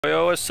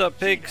Yo, what's up,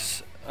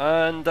 pigs?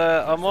 And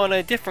I'm on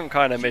a different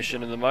kind of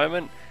mission at the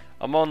moment.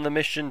 I'm on the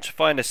mission to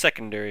find a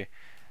secondary.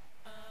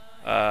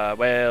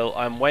 Well,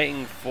 I'm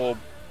waiting for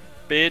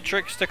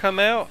Beatrix to come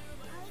out,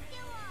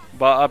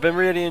 but I've been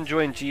really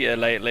enjoying Gita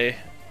lately,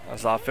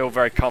 as I feel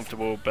very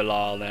comfortable with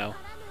Belial now.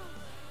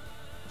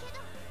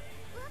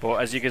 But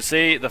as you can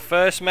see, the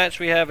first match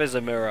we have is a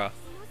mirror,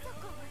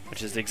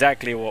 which is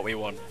exactly what we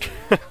want.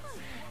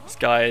 This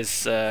guy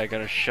is going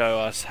to show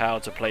us how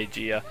to play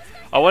Gita.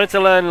 I wanted to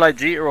learn like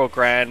Gita or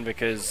Gran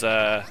because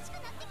I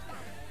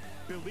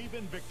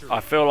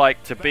feel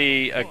like to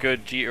be a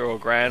good Gita or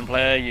Gran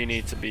player you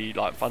need to be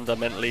like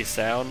fundamentally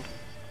sound.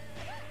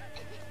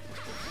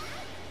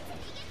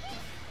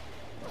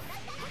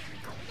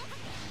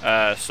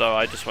 So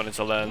I just wanted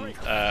to learn.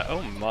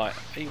 Oh my,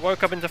 he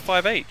woke up into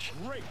 5H.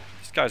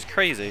 This guy's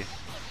crazy.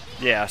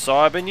 Yeah, so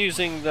I've been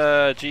using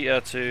the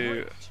Gita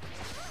to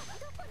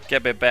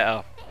get a bit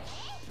better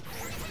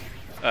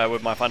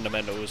with my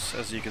fundamentals.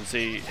 As you can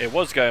see, it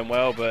was going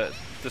well, but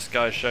this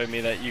guy showed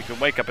me that you can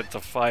wake up into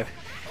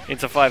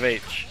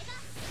 5H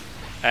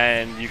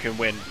and you can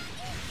win,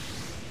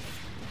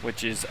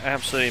 which is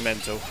absolutely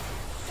mental.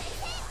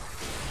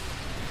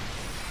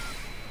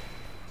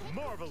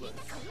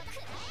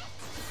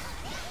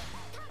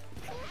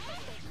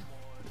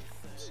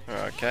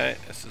 Okay,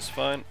 this is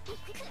fine.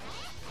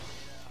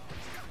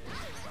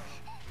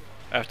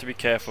 I have to be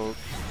careful.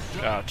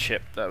 Ah,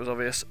 chip, that was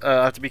obvious.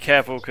 I have to be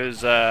careful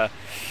because a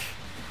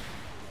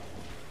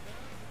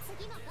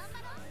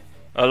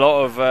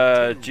lot of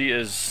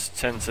Jitas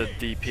tend to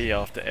DP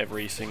after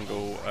every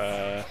single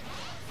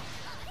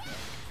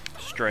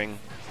string.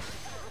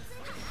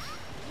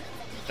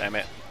 Damn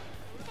it.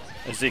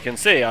 As you can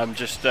see, I'm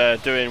just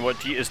doing what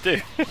Jitas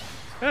do.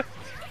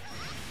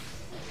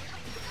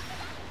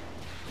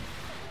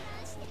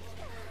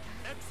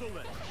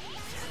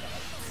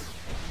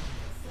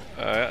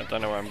 Alright, I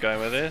don't know where I'm going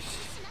with this.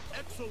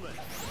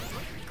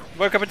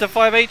 Woke up into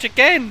 5H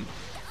again!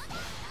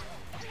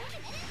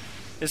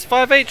 Is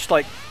 5H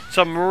like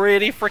some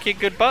really freaking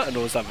good button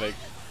or something?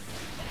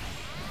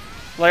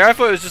 Like, I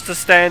thought it was just a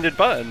standard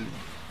button.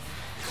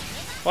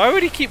 Why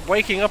would he keep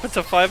waking up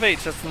into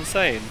 5H? That's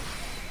insane.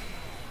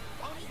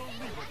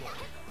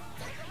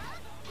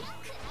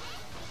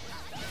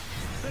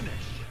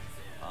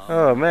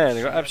 Oh man,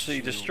 he got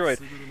absolutely destroyed.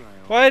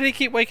 Why did he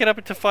keep waking up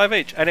into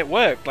 5H? And it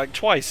worked, like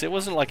twice. It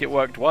wasn't like it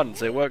worked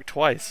once, it worked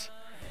twice.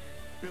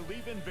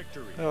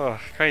 Oh,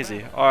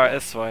 crazy. Alright,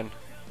 that's fine.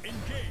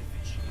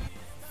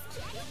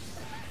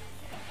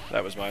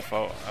 That was my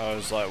fault. I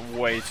was like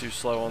way too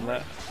slow on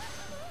that.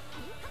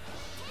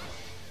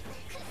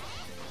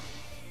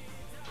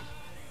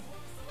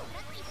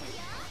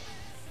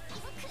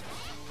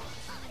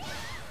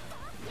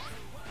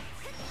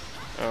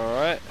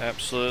 Alright,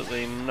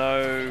 absolutely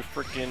no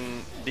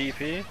freaking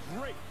DP.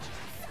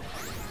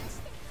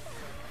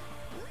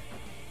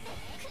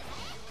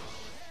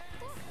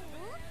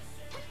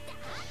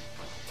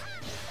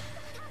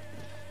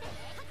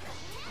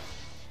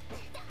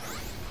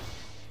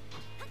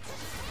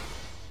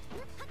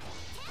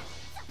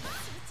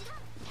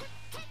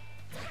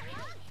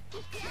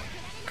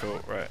 Cool,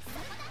 right.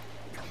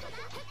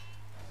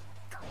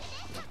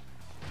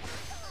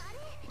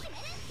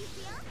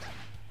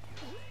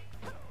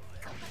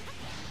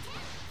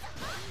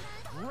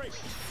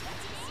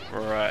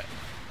 Right.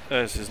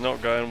 This is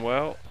not going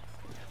well.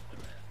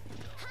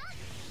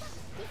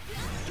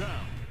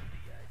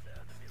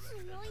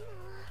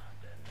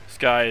 This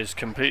guy is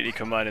completely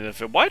commanding the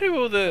field. Why do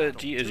all the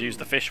Jitas use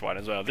the fish one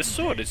as well? This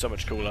sword is so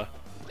much cooler.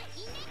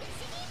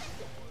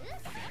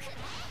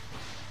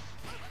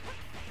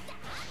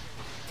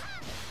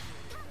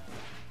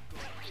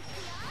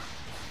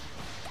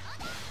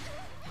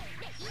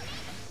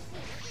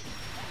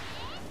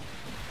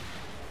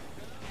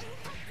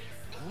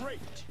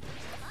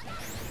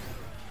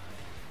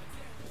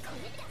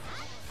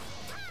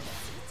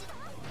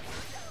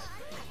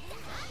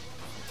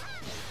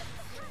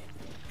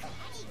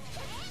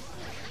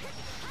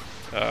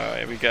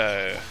 Here we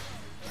go.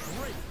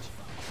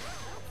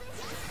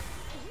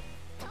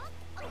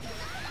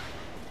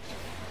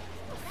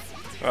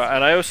 Right,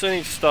 and I also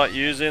need to start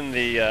using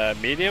the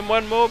medium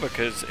one more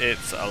because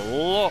it's a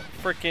lot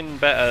freaking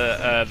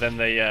better than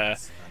the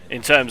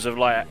in terms of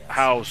like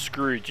how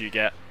screwed you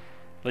get.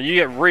 Like, you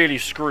get really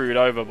screwed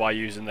over by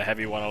using the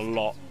heavy one a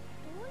lot.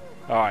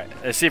 Alright,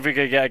 let's see if we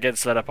can get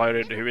against that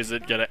opponent who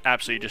isn't going to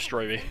absolutely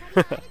destroy me.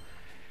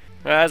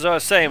 As I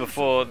was saying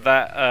before,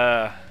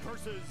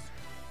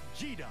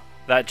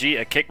 that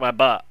Gita kicked my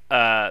butt.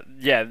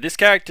 Yeah, this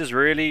character's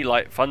really,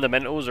 like,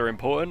 fundamentals are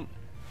important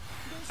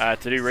to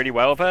do really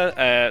well with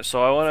her.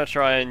 So I want to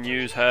try and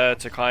use her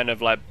to kind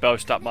of, like,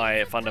 boost up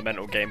my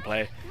fundamental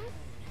gameplay.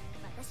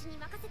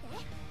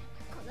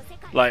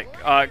 Like,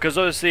 because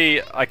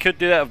obviously I could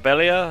do that with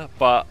Belial,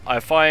 but I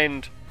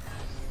find,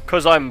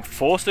 because I'm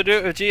forced to do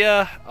it with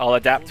Gita, I'll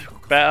adapt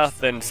better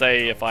than,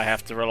 say, if I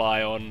have to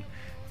rely on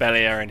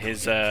Belial and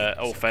his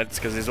offense,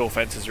 because his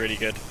offense is really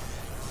good.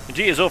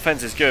 Gita's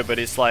offense is good, but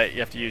it's like you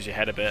have to use your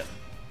head a bit.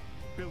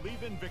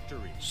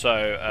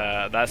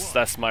 So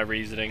that's my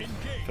reasoning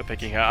for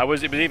picking her. It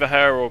was either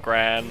her or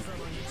Gran.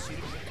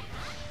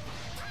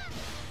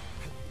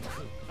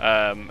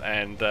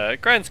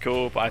 Gran's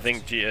cool, but I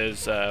think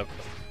Jita's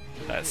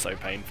that's so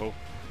painful.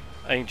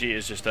 I think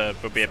Jita's just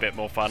would be a bit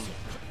more fun.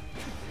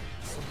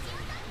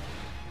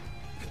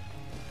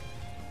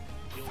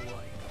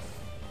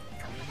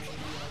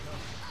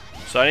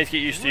 So I need to get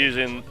used to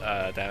using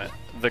damn it,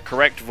 the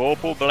correct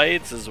Vorpal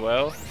blades as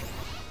well.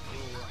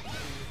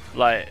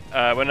 Like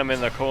when I'm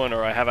in the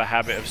corner, I have a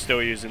habit of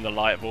still using the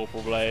light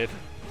Vorpal blade.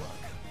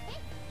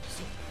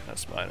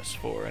 That's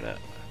 -4 in it.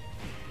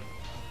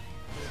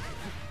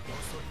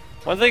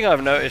 One thing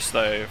I've noticed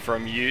though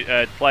from you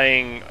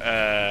playing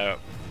a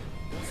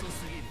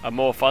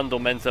more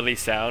fundamentally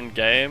sound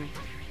game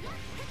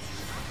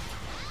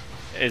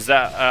is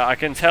that I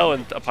can tell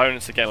when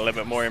opponents are getting a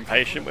little bit more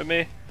impatient with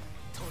me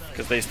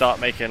because they start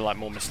making like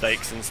more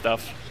mistakes and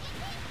stuff.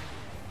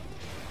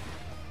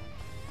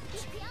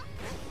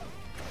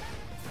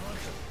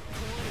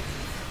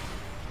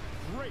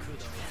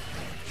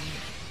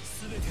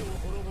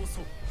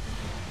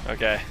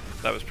 Okay,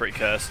 that was pretty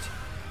cursed.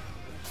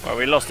 Well,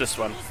 we lost this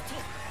one.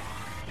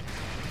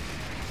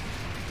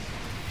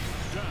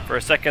 For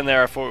a second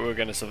there I thought we were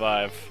going to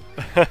survive.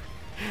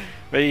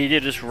 But he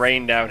did just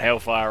rain down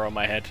hellfire on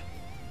my head.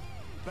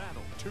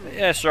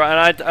 Yeah, sure,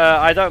 and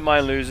I don't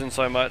mind losing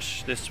so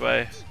much this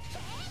way.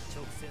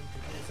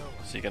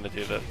 Is he going to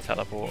do the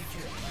teleport?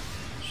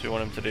 So we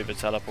want him to do the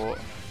teleport.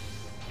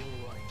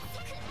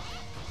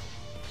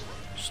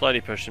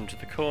 Slowly push him to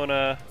the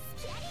corner.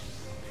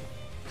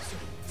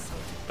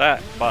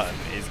 That button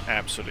is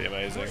absolutely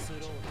amazing.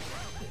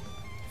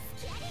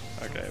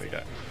 Okay, here we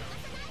go.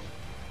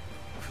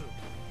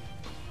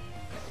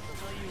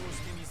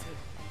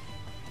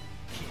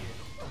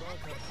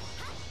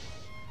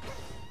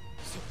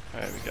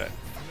 There we go.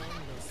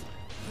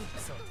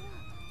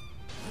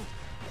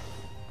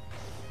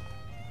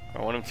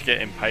 I want him to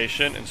get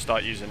impatient and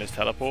start using his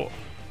teleport.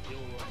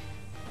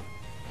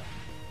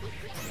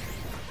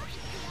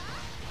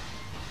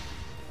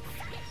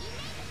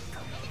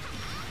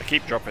 I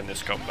keep dropping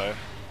this combo.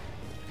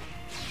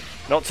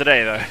 Not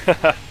today though.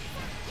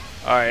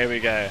 Alright, here we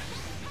go.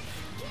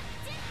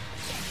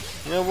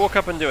 You know, walk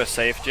up and do a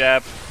safe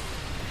jab.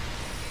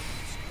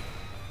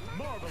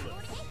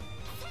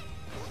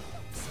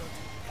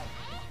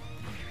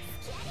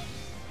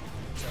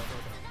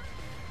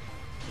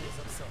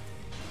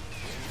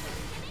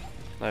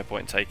 No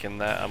point taking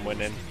that, I'm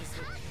winning.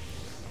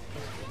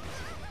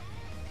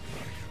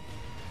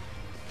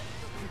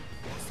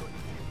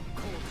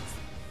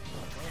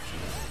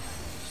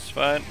 It's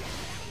fine.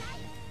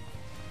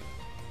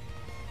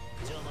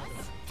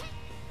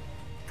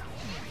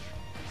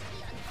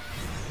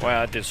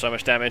 Wow, that did so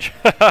much damage.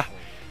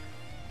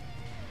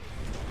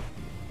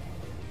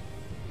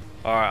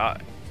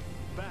 Alright,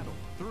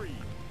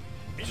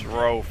 just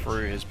roll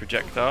through his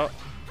projectile.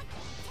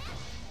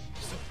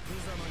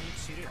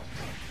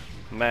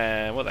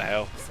 Man, what the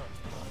hell?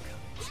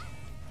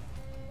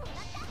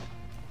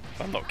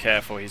 If I'm not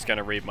careful, he's going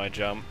to read my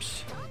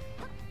jumps.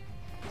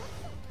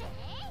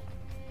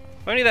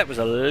 If only that was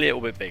a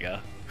little bit bigger.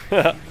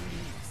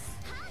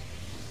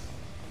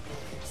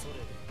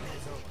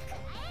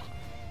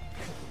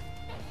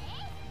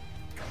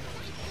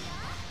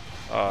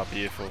 Oh,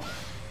 beautiful.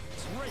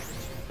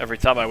 Every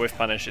time I whiff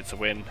punish, it's a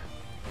win.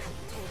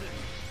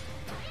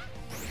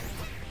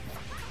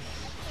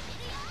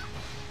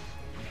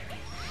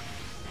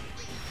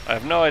 I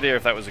have no idea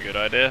if that was a good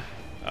idea.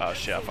 Oh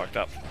shit, I fucked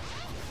up.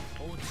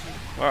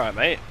 Alright,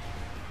 mate.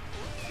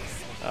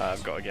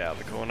 I've got to get out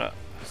of the corner.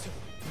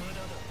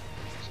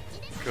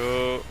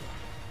 Cool.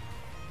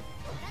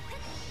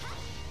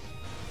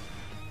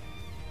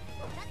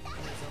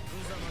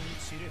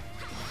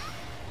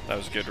 That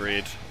was a good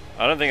read.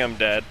 I don't think I'm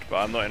dead, but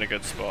I'm not in a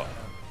good spot.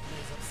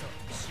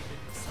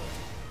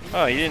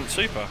 Oh, he didn't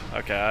super.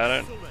 Okay,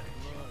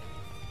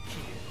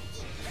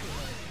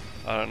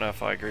 I don't know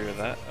if I agree with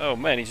that. Oh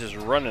man, he's just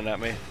running at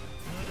me.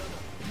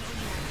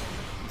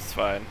 It's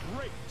fine.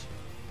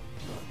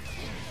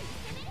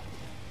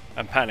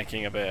 I'm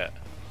panicking a bit.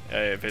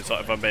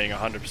 If I'm being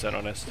 100%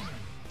 honest.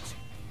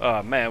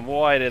 Oh man,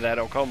 why did that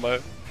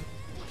combo?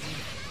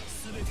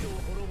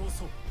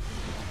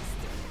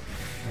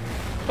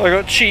 I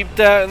got cheaped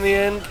out in the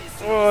end.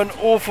 Oh, an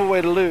awful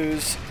way to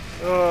lose.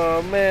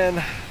 Oh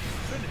man.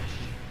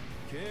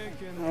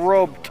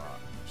 Robbed.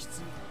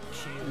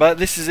 But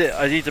this is it.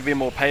 I need to be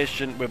more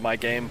patient with my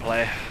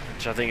gameplay,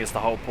 which I think is the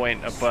whole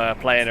point of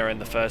playing her in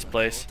the first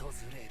place.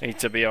 I need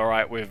to be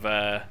alright with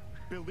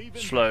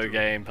slow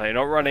gameplay,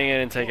 not running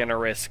in and taking a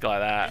risk like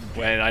that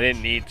when I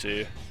didn't need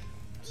to.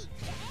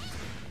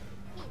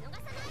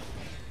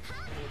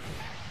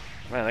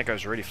 Man, that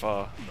goes really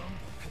far.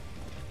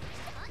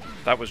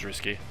 That was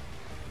risky.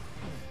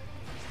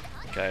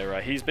 Okay,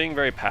 right, he's being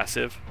very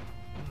passive.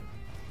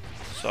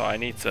 So I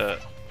need to...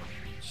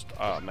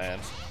 Oh man.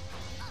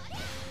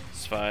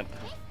 It's fine.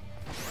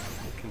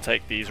 Can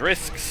take these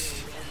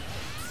risks.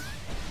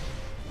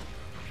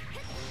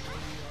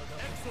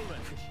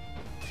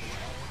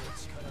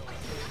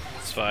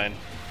 It's fine.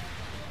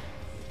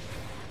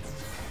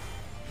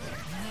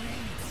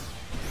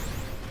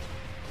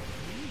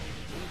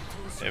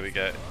 Here we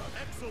go.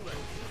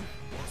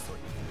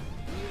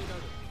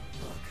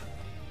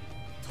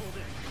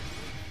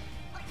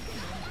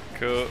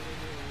 Cool.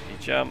 He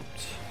jumped.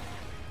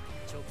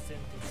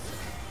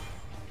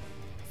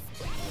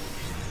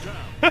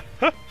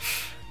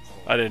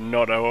 I did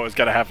not know what was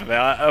going to happen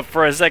there.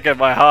 For a second,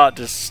 my heart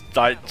just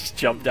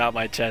jumped out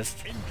my chest.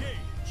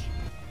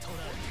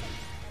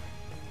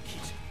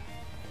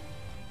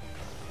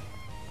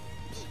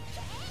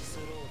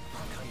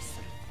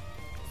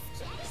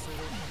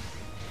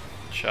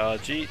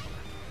 Charge it.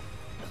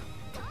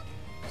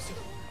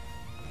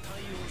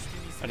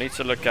 I need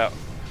to look out.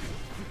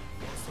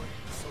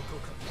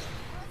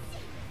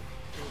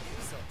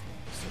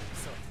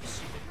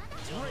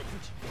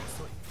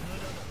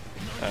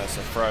 That's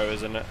a throw,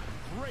 isn't it?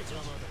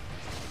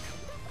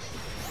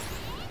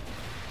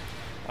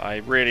 I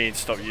really need to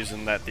stop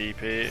using that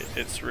DP.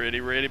 It's really,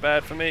 really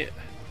bad for me.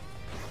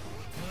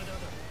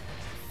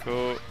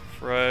 Cool.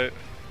 Throw.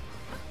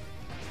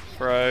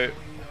 Throw.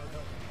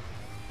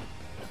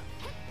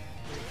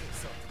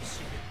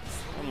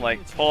 I'm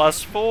like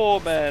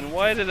 +4, man.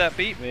 Why did that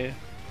beat me?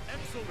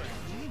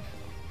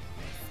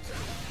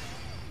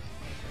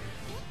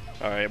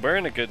 Alright, we're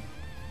in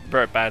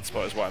a bad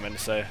spot is what I meant to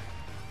say.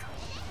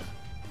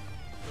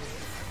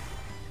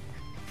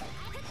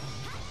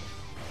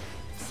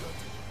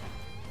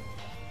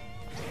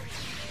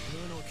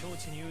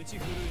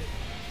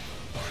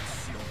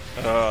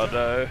 Oh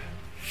no.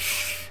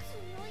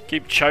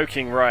 Keep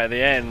choking right at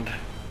the end.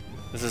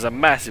 This is a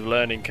massive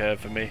learning curve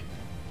for me.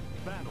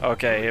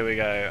 Okay, here we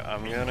go.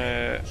 I'm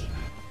gonna...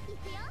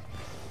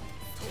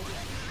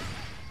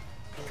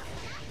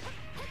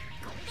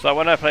 So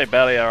when I play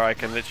Belial, I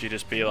can literally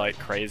just be like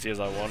crazy as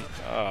I want.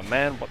 Oh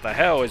man, what the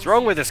hell is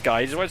wrong with this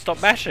guy? He just won't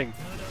stop mashing.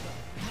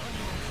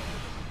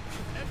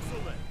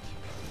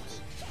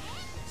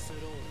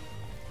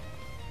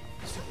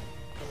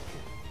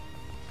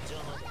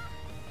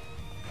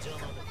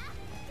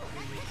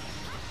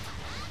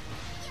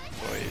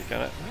 Boy, you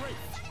got it.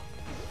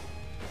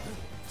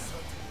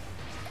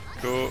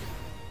 Cool.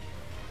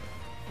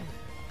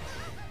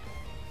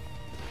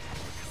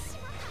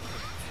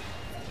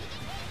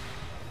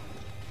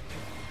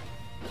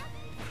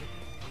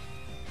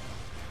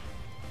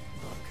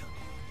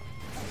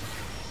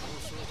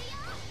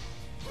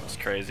 That's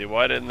crazy.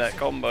 Why didn't that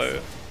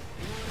combo?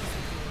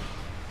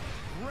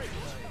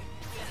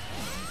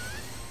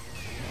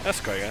 That's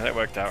great. That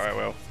worked out right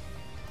well.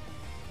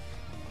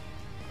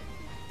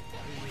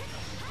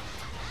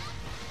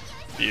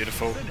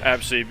 Beautiful,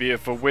 absolutely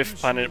beautiful. Whiff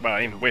punish,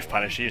 well, even whiff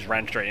punish, he just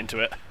ran straight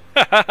into it.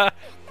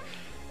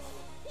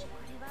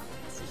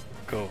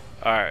 Cool.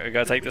 Alright, we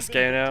gotta take this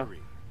game now.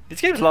 These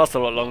games last a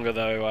lot longer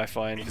though, I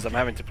find, because I'm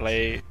having to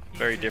play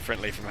very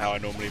differently from how I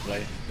normally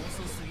play.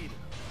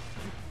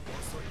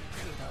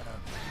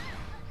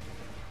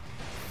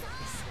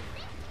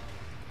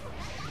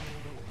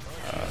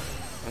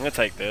 I'm gonna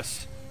take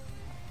this.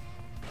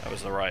 That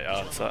was the right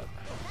answer.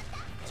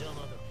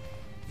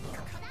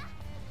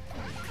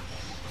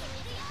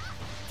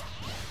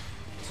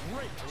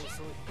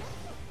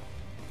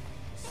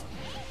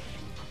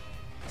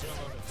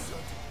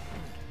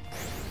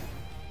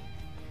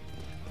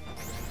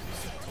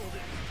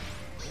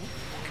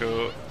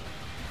 Cool.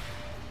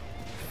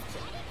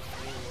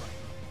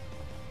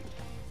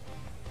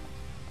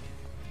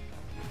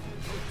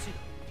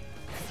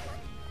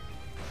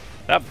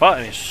 That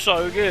button is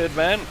so good,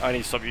 man. I need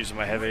to stop using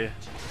my heavy.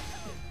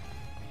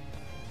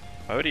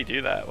 Why would he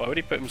do that? Why would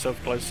he put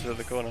himself closer to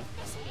the corner?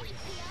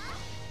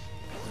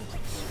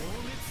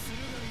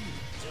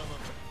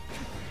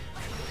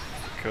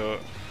 Cool.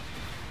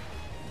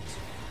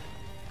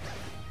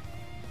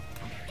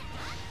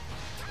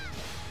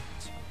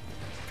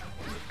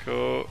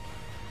 Cool.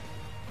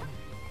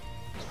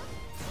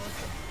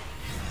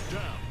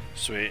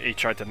 Sweet. He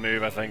tried to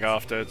move, I think,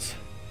 afterwards.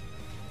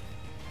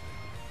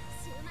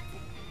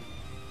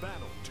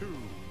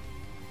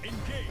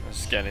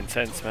 It's getting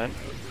intense, man.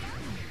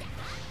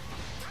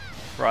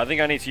 Right, I think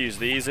I need to use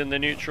these in the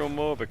neutral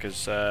more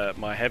because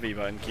my heavy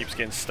button keeps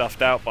getting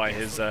stuffed out by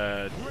his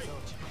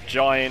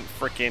giant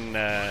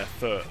freaking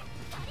foot.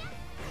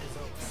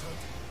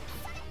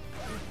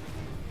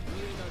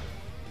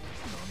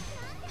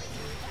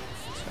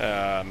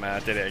 Man, I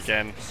did it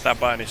again. That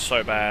button is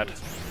so bad.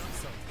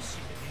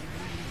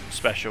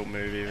 Special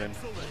move even.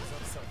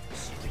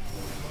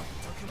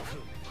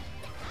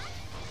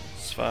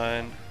 It's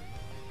fine.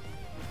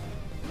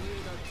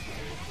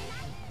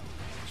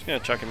 Just gonna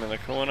chuck him in the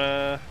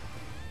corner.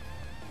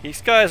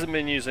 This guy hasn't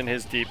been using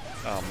his deep.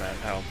 Oh man,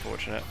 how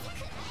unfortunate.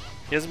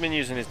 He hasn't been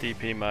using his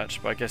DP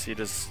much, but I guess he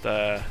just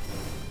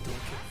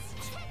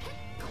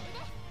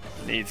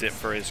needs it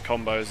for his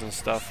combos and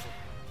stuff.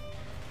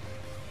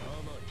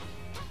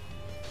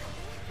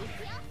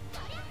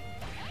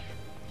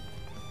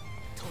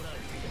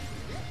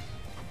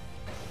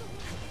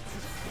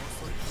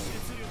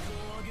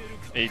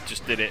 He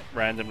just did it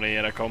randomly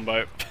in a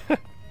combo.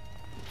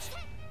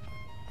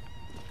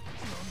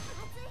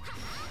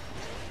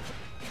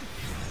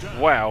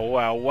 Wow,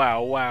 wow,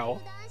 wow,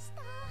 wow.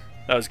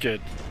 That was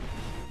good.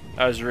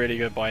 That was really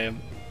good by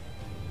him.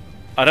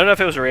 I don't know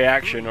if it was a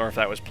reaction or if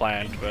that was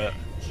planned, but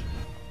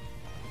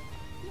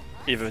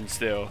even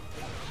still.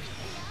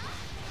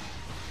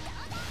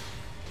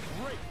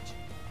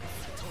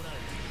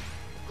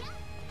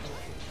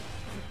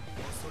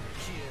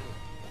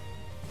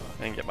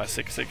 And get my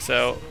 6-6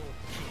 out.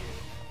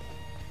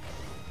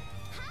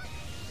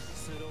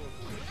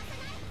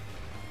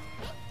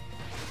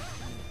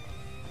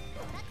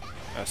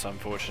 That's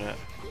unfortunate.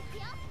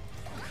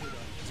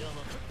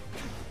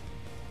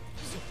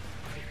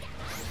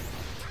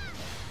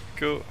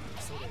 Cool.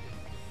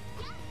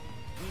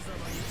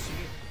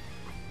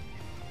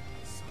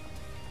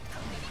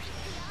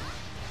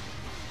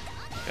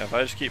 Yeah, if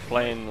I just keep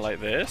playing like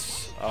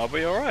this, I'll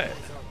be alright.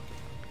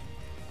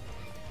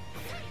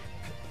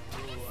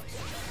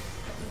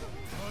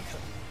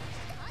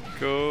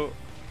 Cool.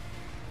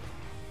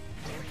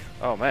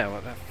 Oh man,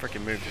 that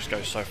freaking move just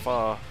goes so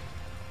far.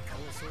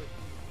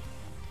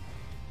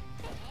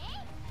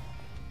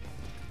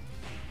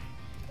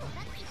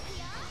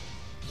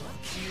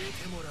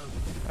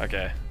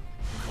 Okay.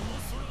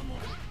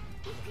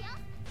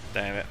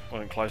 Damn it,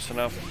 wasn't close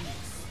enough.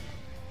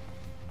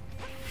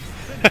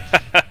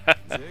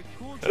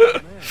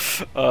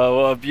 Oh,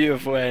 what a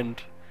beautiful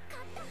end.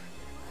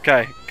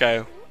 Okay,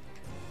 go.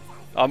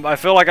 I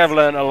feel like I've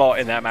learned a lot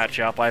in that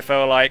matchup. I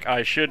feel like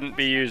I shouldn't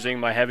be using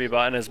my heavy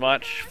button as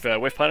much for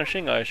whiff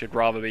punishing. I should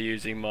rather be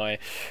using my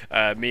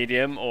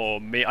medium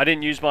or I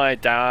didn't use my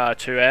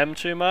 2M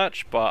too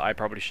much, but I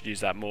probably should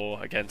use that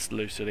more against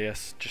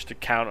Lucilius just to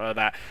counter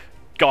that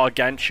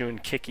gargantuan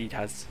kick he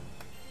has.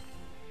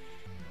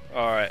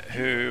 Alright,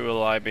 who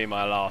will I be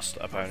my last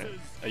opponent?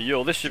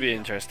 Yule. This should be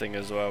interesting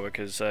as well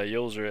because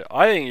Yule's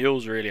I think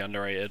Yule's really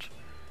underrated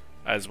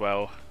as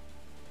well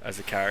as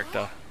a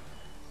character.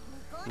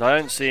 I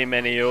don't see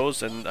many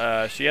Yules,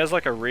 and she has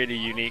like a really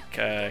unique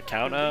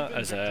counter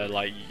as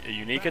a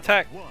unique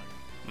attack.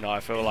 No, I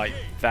feel like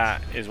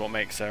that is what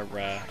makes her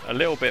a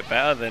little bit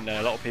better than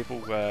a lot of people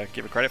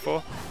give her credit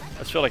for. I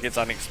just feel like it's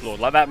unexplored.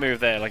 Like that move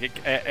there, like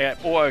it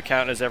auto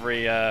counters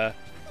every high.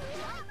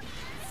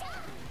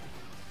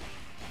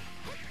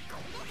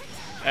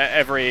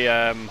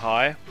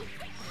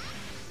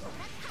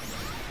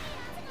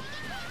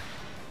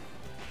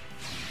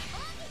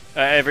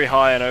 Every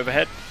high and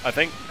overhead, I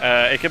think.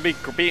 It can be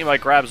beaten by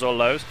grabs or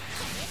lows.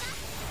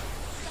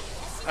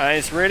 And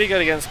it's really good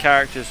against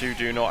characters who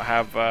do not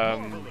have...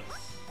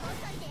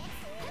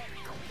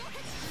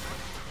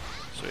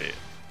 Sweet.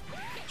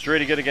 It's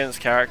really good against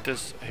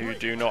characters who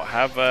do not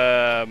have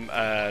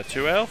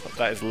 2L.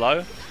 That is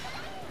low.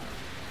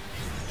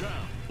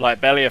 Like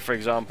Belial, for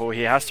example,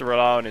 he has to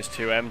rely on his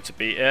 2M to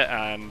beat it,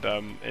 and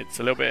it's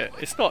a little bit...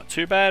 It's not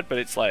too bad, but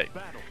it's like...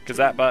 Because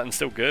that button's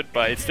still good,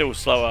 but it's still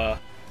slower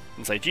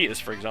than, say, Jetus,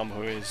 for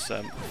example, who is...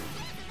 oh,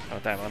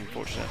 damn,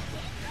 unfortunate.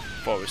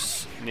 Thought it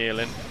was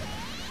kneeling.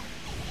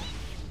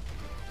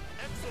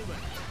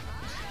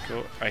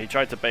 Cool. Right, he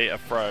tried to bait a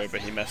throw,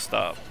 but he messed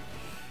up.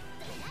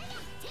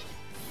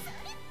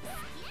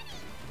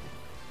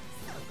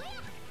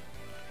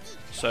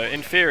 So,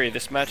 in theory,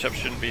 this matchup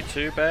shouldn't be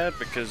too bad,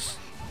 because...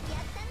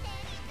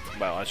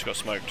 Well, I just got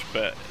smoked,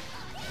 but...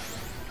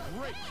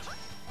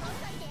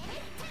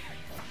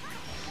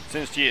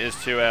 Since Jetus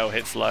 2L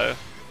hits low...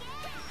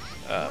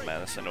 Oh man,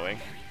 that's annoying.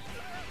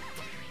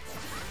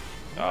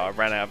 Oh, I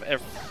ran out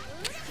of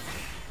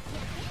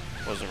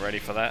wasn't ready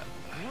for that.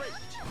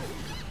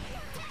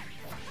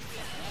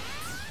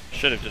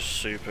 Should have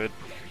just supered.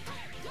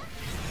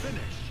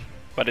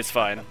 But it's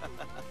fine.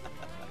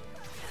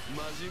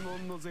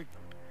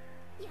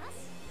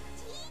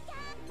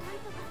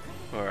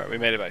 Alright, we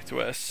made it back to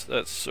West.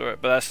 That's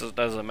alright, but that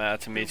doesn't matter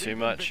to me too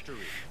much.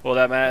 All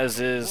that matters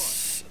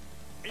is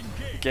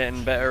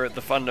getting better at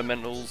the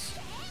fundamentals.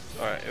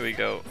 Alright, here we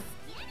go.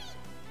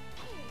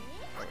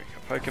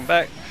 Poking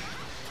back.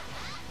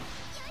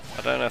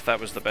 I don't know if that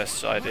was the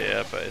best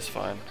idea, but it's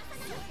fine.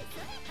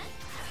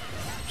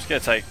 I'm just gonna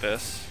take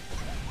this.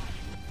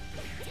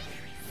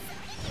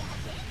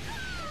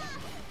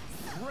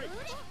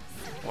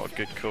 What a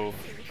good call.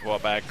 What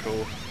a bad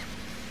call.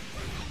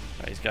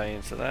 Right, he's going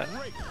into that.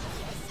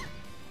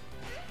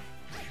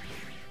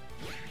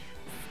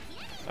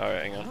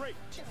 Alright, hang on.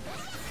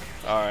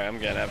 Alright, I'm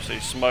getting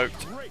absolutely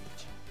smoked.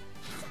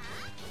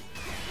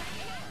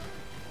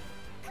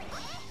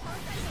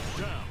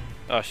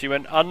 Oh, she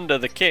went under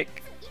the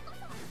kick.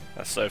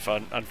 That's so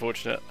fun.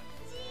 Unfortunate.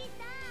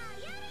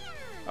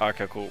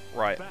 Okay, cool.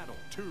 Right.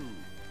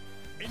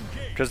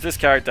 Because this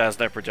character has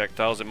no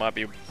projectiles, it might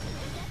be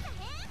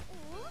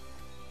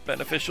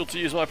beneficial to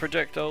use my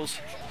projectiles.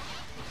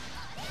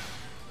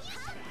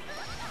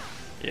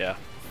 Yeah.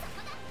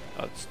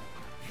 I'm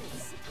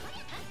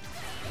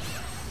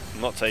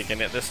not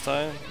taking it this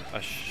time.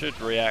 I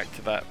should react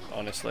to that,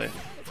 honestly.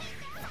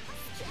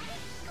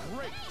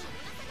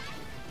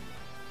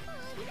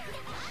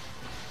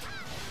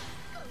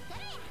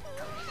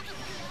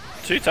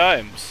 2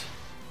 times.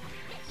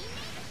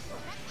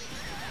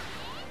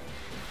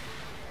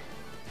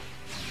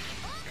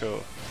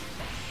 Cool.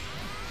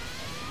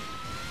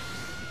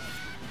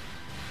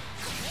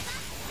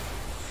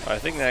 I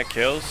think that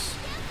kills.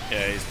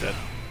 Yeah, he's dead.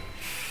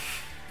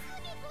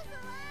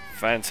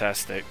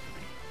 Fantastic.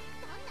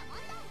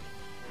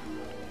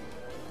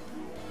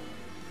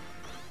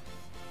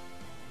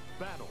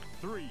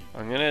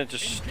 I'm gonna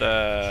just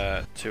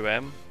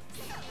 2M.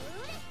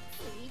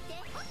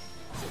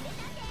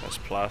 That's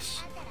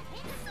plus.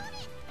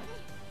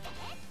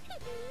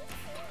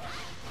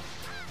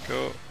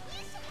 Cool.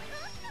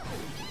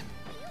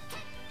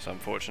 It's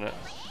unfortunate.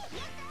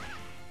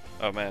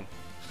 Oh man.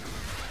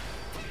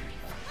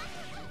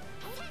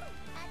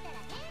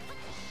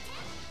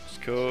 It's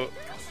cool.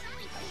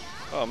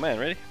 Oh man,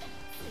 really?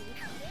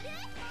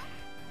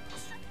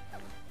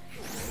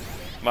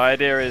 My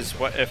idea is,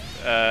 what if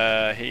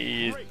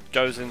he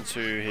goes into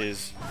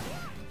his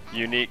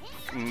unique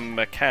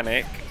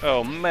mechanic?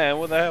 Oh man,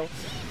 what the hell?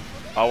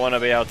 I want to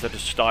be able to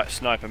just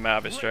snipe him out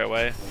of it straight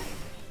away.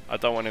 I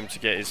don't want him to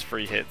get his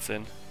free hits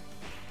in.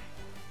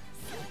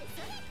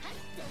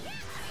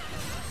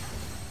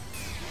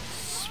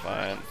 It's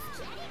fine.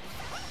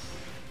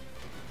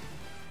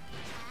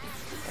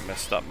 I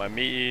messed up my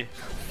meaty.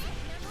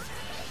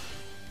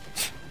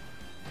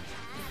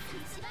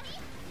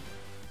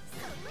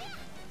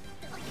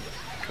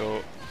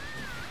 Cool.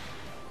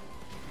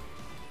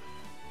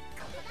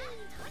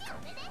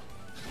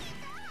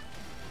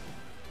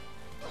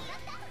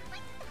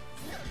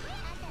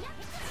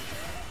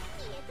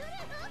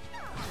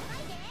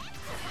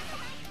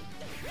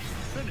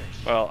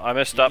 Well, I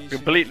messed up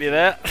completely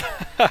there.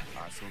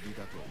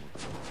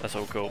 That's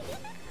all cool.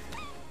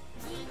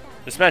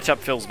 This matchup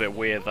feels a bit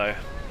weird though.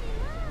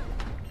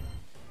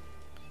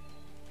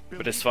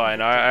 But it's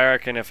fine. I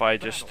reckon if I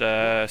just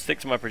stick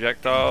to my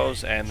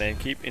projectiles and then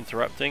keep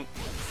interrupting.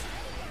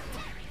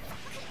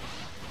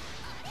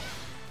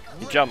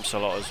 He jumps a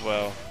lot as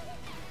well.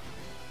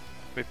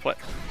 We play.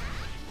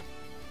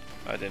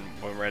 Wasn't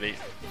ready.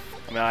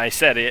 I mean, I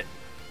said it.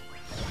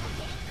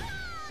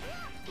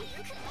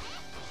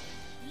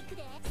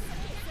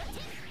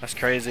 That's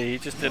crazy. He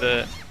just did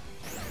a.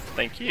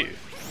 Thank you.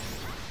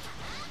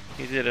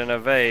 He did an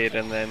evade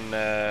and then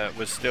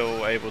was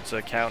still able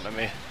to counter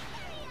me.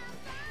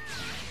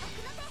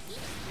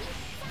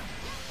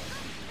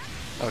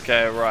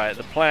 Okay, right.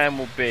 The plan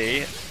will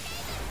be,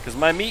 because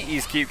my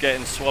meaties keep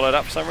getting swallowed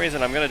up for some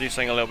reason, I'm going to do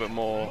something a little bit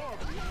more.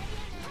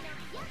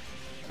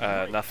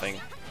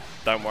 Nothing.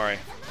 Don't worry.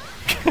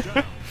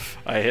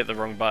 I hit the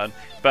wrong button.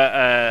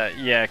 But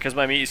yeah, because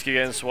my meaties keep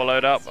getting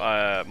swallowed up,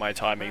 my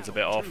timing's a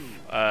bit off.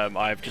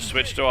 I've just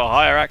switched to a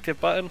higher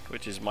active button,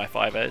 which is my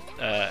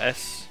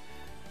 5S.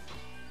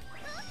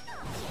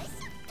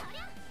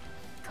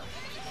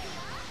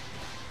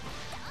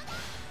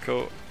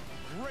 Cool.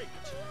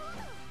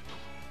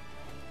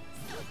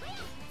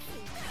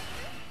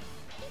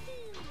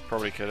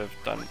 Probably could have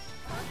done.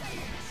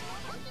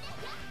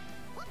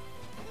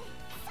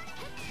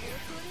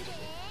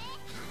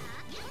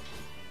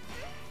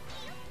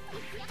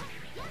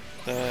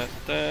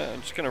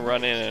 I'm just gonna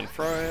run in and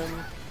throw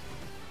him.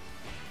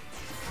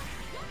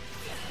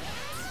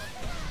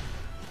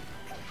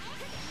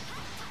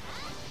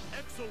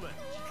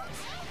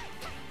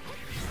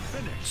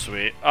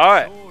 Sweet.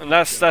 Alright, and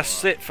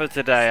that's it for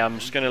today. I'm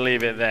just gonna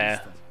leave it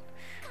there.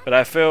 But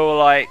I feel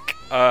like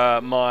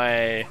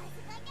my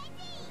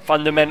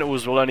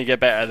fundamentals will only get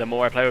better the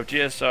more I play with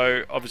Gia.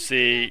 So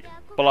obviously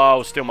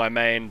Belial's still my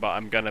main, but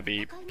I'm gonna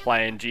be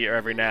playing Gia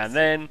every now and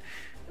then,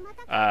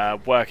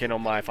 working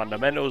on my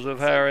fundamentals with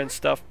her and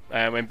stuff.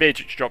 And when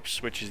Beatrix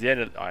drops, which is the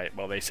end of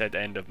well, they said the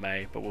end of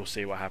May, but we'll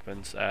see what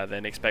happens.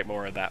 Then expect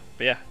more of that.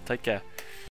 But yeah, take care.